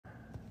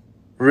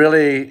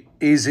Really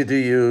easy to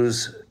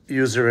use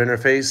user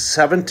interface,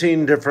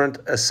 17 different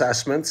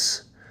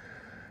assessments.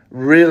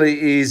 Really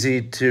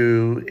easy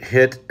to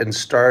hit and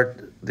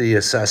start the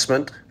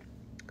assessment.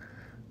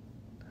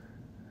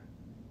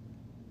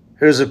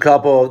 Here's a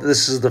couple.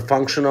 This is the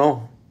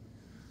functional.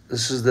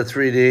 This is the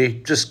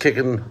 3D, just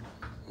kicking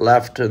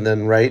left and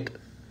then right.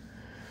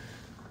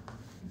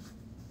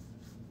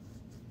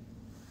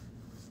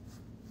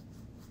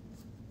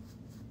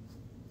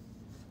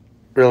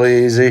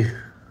 Really easy.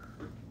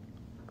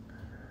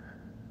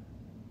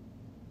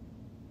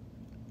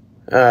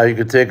 You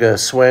could take a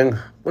swing.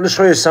 I'm going to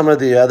show you some of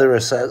the other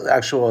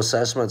actual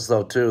assessments,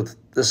 though, too.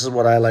 This is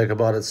what I like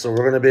about it. So we're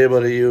going to be able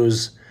to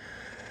use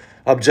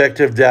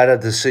objective data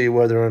to see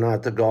whether or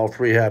not the golf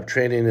rehab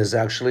training is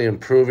actually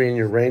improving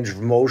your range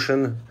of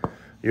motion,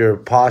 your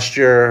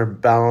posture,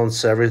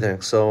 balance,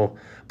 everything. So,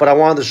 but I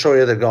wanted to show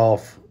you the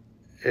golf.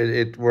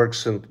 It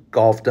works in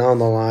golf down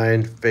the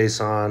line, face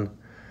on,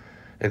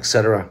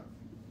 etc.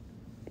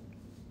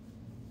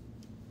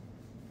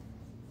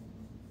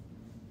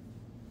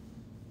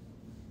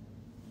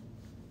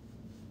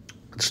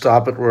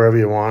 Stop it wherever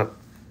you want.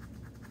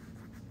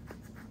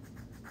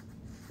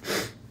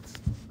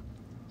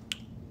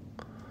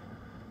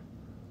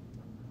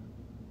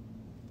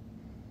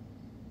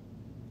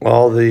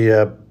 All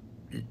the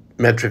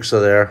metrics are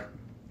there.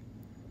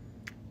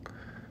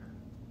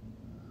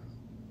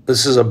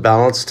 This is a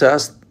balance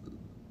test,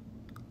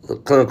 a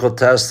clinical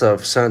test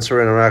of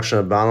sensory interaction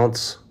of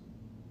balance.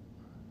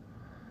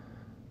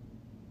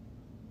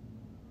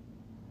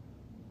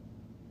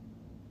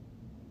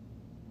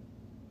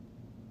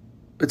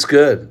 It's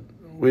good.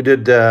 We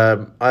did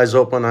eyes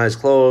open, eyes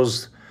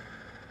closed.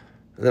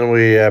 Then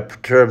we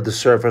perturbed the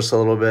surface a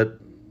little bit.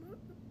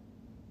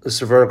 This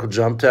is a vertical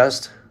jump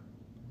test.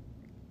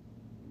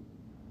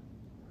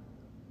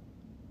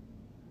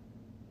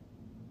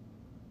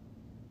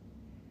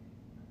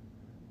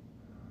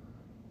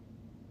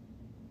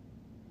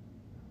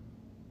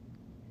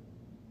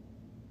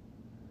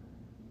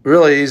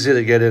 Really easy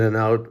to get in and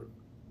out.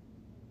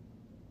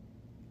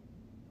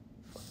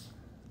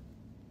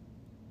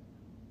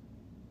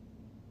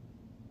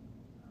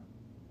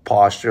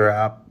 Posture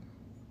app,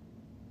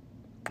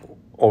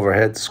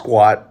 overhead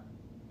squat.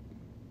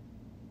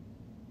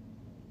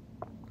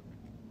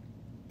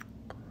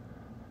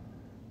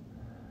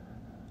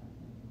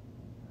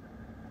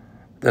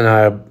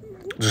 Then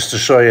just to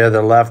show you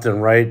the left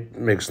and right,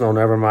 makes no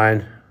never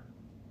mind.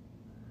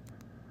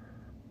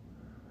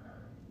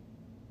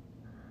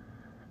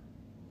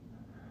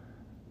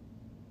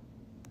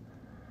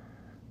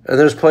 And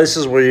there's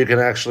places where you can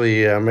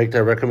actually make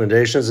their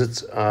recommendations.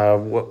 It's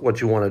what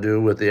you want to do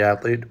with the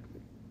athlete.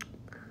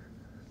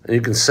 And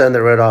you can send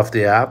it right off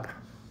the app.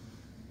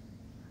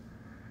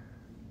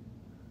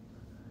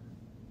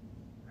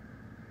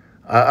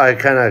 I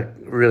kind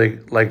of really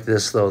like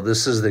this, though.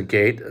 This is the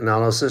gait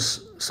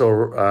analysis, so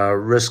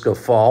risk of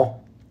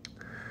fall.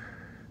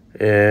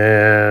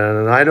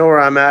 And I know where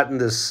I'm at in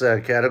this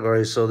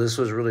category, so this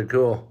was really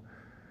cool.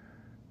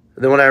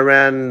 Then when I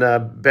ran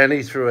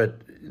Benny through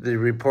it, the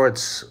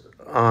reports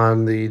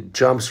on the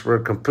jumps were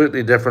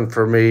completely different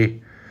for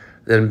me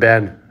than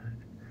Ben,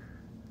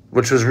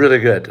 which was really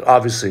good,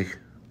 obviously.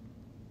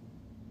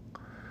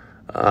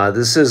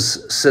 This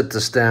is sit to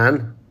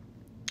stand.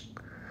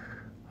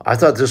 I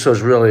thought this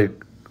was really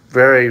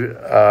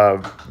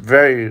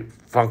very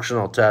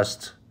functional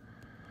test.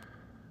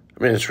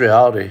 I mean, it's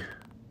reality.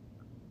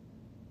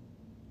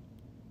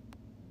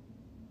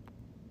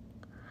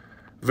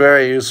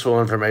 Very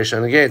useful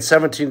information. Again,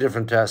 17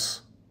 different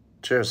tests.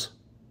 Cheers.